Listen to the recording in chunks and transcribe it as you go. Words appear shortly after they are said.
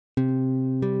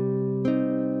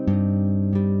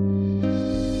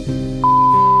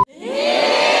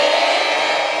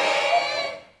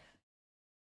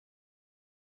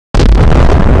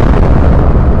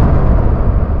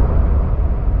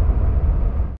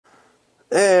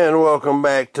And welcome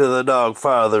back to the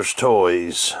DOGFATHER'S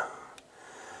Toys.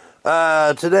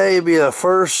 Today will be a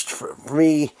first for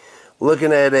me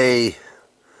looking at a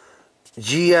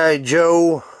G.I.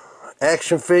 Joe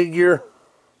action figure.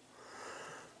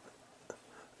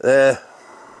 I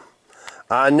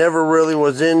never really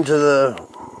was into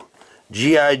the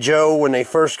G.I. Joe when they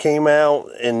first came out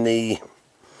in the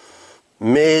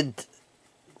mid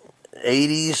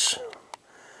 80s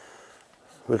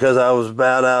because I was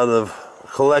about out of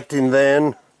collecting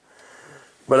then,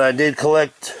 but I did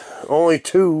collect only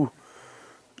two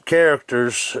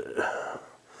characters,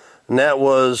 and that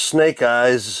was Snake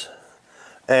Eyes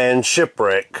and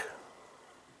Shipwreck.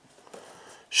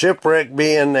 Shipwreck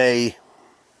being a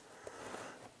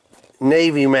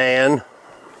Navy man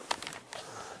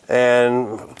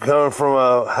and coming from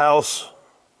a house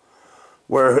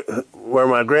where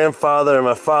my grandfather and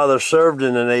my father served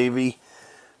in the Navy,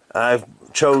 I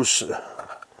chose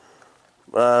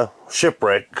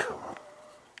Shipwreck.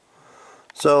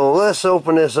 So let's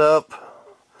open this up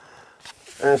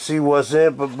and see what's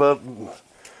in it. But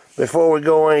before we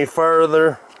go any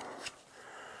further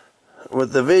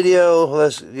with the video,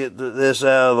 let's get this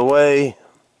out of the way.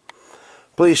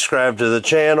 Please subscribe to the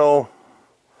channel.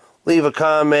 Leave a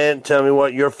comment. Tell me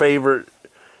what your favorite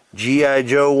G.I.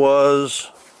 Joe was.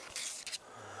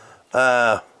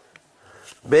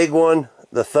 Big one,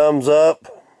 the thumbs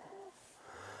up.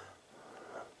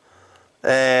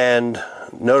 And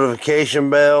notification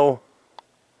bell.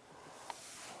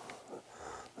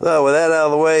 So with that out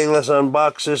of the way, let's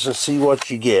unbox this and see what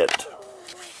you get.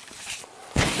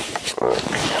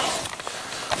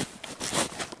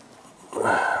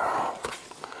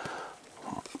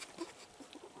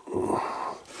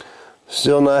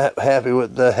 Still not happy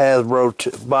with the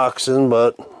Hasbro boxing,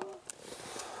 but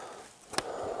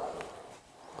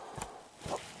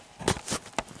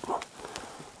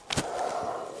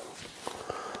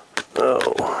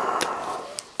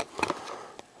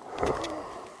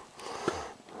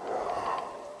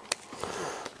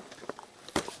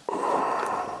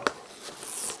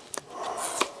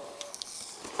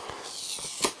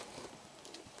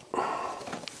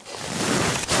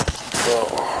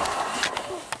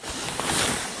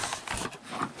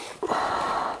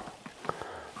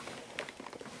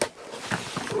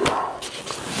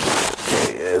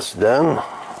it's done.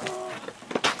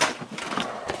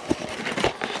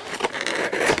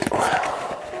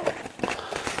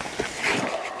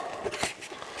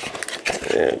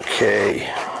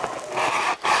 Okay.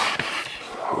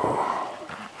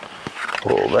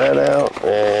 Pull that out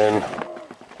and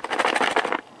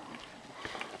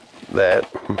that,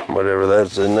 whatever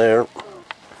that's in there.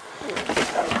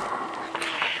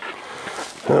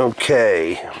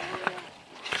 Okay.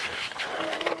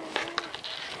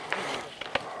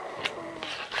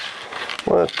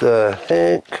 What the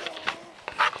heck?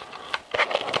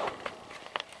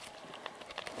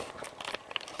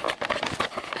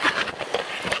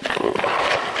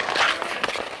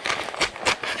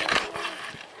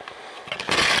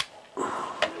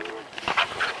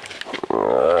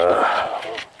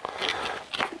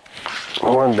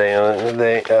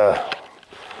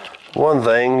 One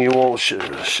thing, you won't steal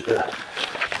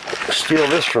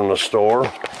this from the store.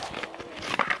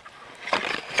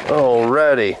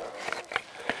 Alrighty.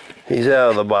 He's out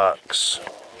of the box.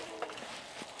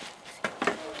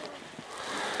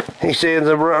 He stands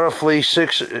roughly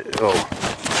 6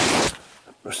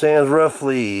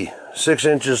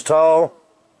 inches tall.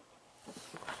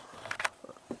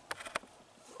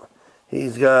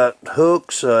 He's got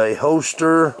hooks, a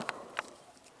holster,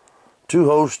 2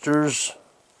 holsters.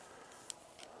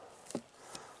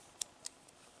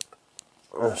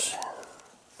 Let's see.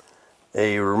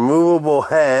 A removable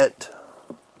hat.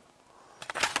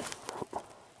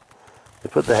 They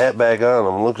put the hat back on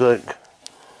him. Looks like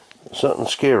something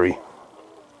scary.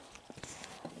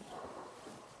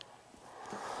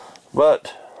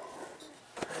 But,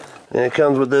 and it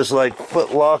comes with this like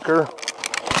foot locker.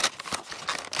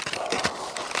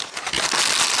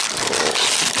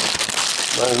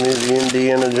 Reminds me of the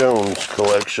Indiana Jones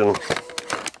collection.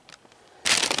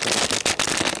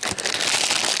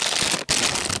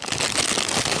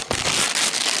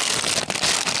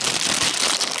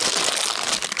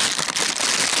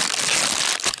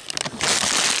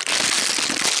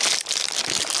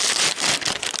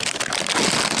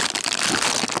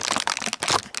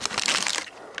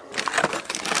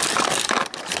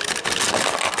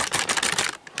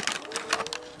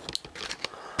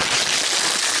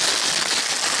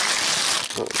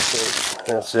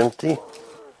 That's empty.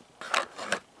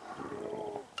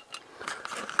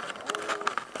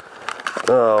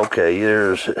 Oh, okay,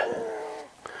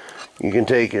 You can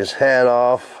take his hat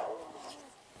off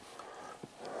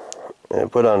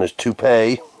and put on his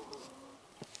toupee.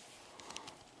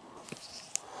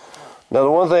 Now,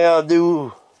 the one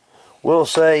thing will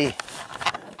say,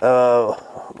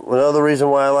 another reason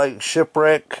why I like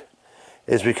Shipwreck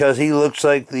is because he looks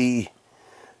like the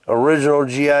original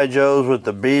G.I. Joes with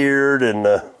the beard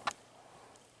and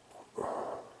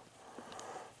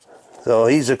so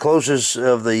he's the closest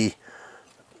of the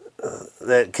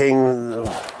that king.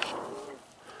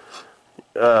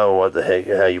 Oh, what the heck?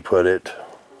 How you put it?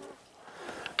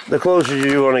 The closest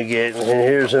you're going to get. And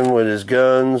here's him with his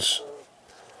guns.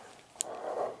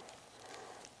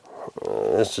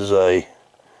 This is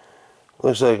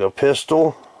looks like a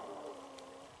pistol.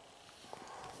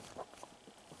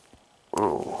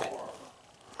 Okay.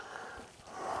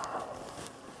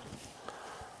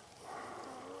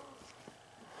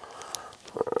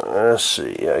 Let's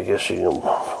see, I guess you can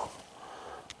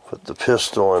put the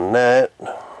pistol in that.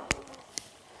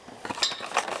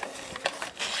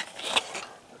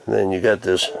 And then you got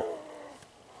this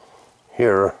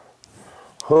here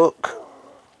hook.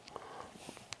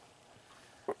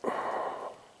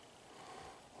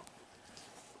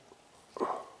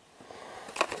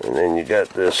 And then you got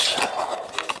this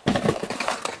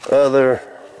other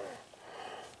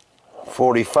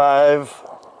 45.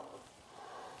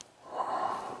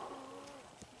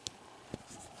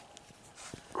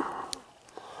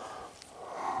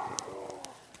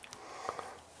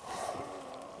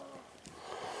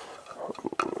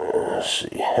 Let's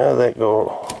see how that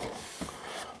go.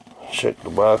 Check the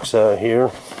box out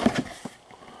here.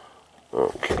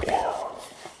 Okay.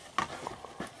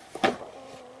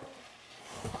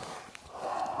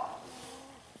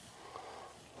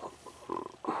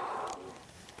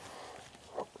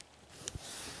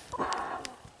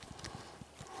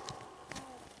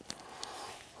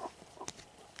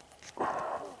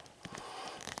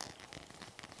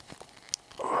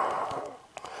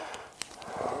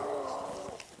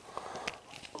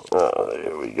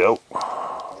 There we go.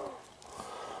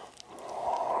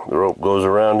 The rope goes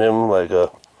around him like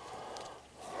a...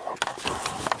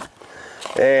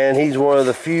 And he's one of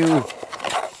the few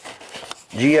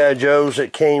G.I. Joes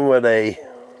that came with a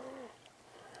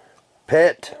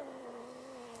pet.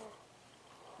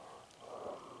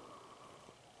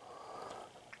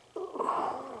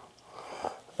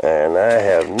 And I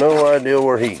have no idea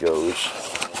where he goes.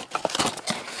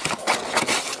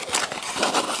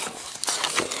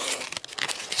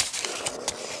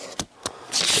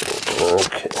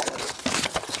 Okay.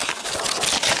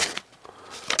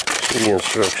 See the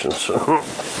instructions.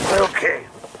 Okay.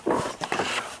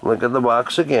 Look at the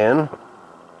box again.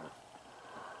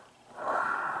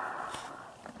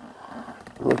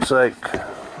 Looks like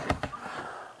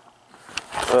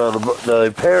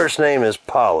the parrot's name is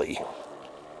Polly.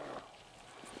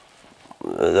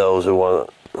 Those who want.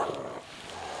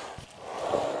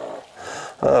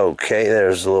 Okay,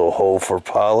 there's a little hole for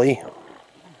Polly.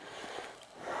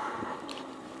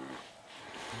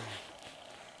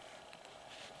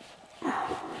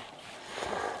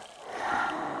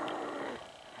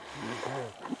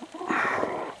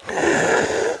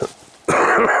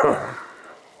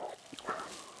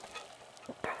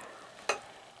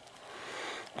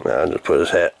 I'll just put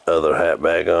his other hat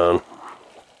back on.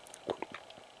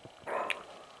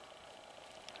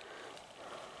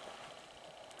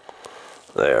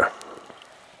 There.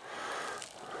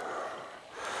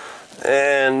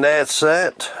 And that's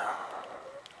that.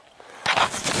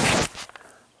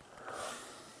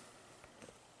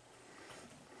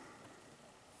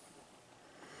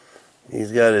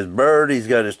 He's got his bird, he's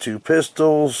got his two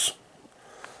pistols,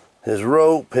 his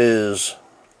rope, his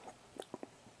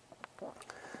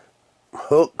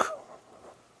hook,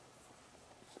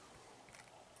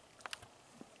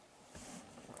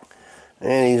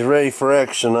 and he's ready for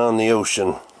action on the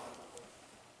ocean.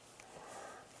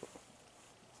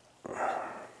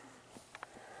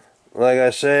 Like I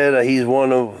said, he's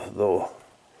one of the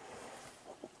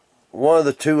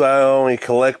two I only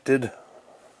collected.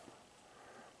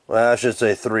 Well, I should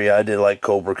say three. I did like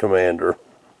Cobra Commander.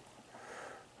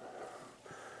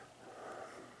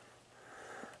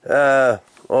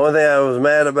 Only thing I was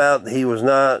mad about, he was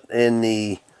not in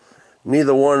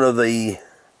neither one of the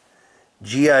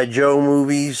G.I. Joe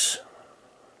movies.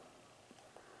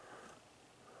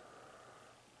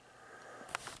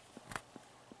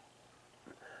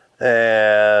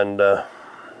 And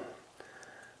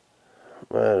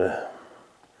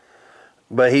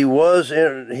but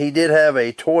he did have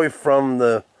a toy from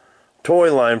the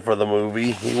toy line for the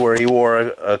movie where he wore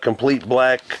a complete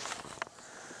black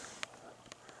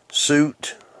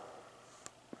suit,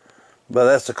 But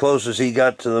that's the closest he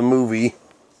got to the movie.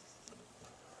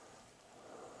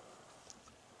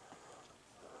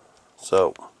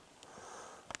 So,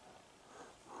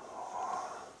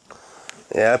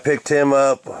 yeah, I picked him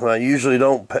up. I usually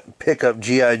don't pick up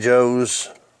G.I. Joes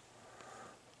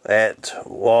at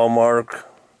Walmart,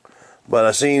 but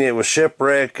I seen it was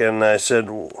Shipwreck, and I said,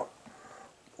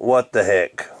 what the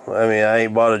heck? I mean, I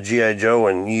ain't bought a G.I. Joe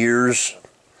in years.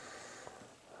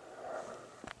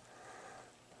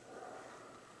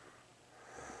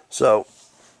 So,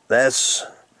 that's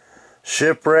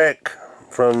Shipwreck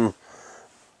from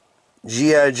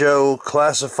G.I. Joe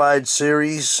Classified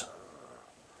Series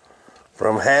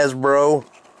from Hasbro.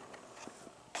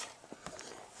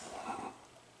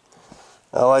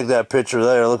 I like that picture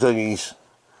there. Looks like he's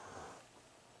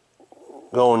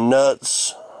going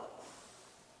nuts.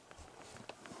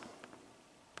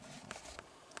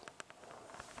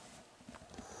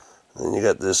 And you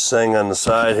got this thing on the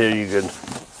side here. You could,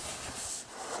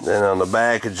 then on the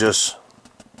back it just,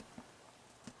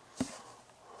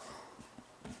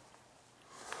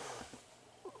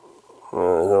 I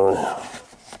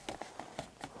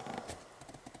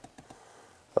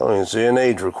don't even see an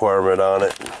age requirement on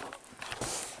it.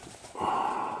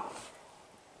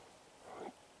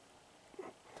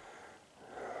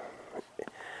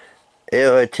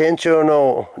 El attention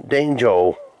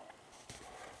danger.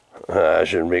 I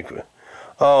shouldn't be.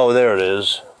 Oh, there it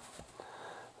is.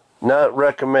 Not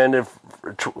recommended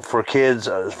for kids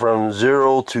from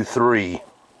 0 to 3.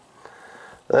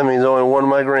 That means only one of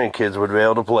my grandkids would be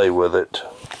able to play with it.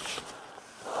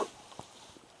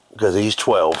 Because he's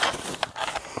 12.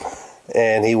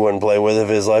 And he wouldn't play with it if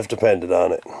his life depended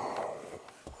on it.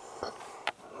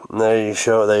 And there you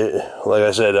show, like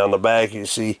I said, on the back you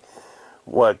see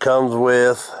what it comes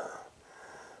with,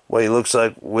 what he looks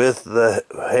like with the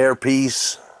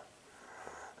hairpiece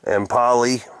and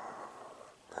Polly.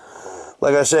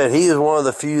 Like I said, he is one of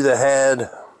the few that had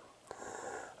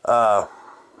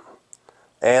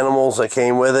animals that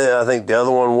came with it. I think the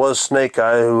other one was Snake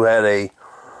Eye, who had a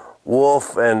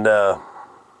wolf, and I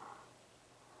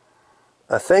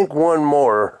think one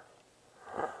more.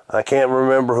 I can't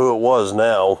remember who it was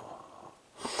now.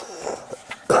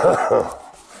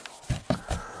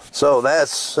 So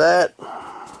that's that.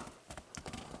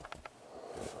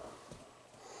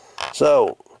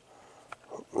 So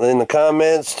in the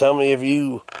comments, tell me if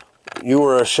you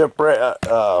were a Shipwreck,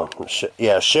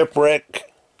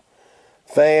 Shipwreck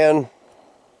fan,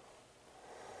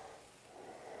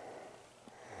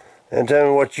 and tell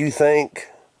me what you think.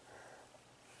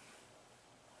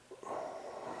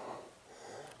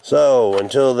 So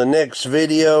until the next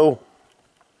video,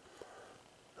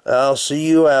 I'll see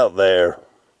you out there.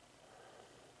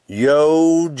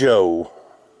 Yo, Joe.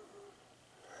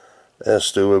 That's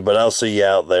stupid, but I'll see you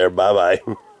out there. Bye-bye.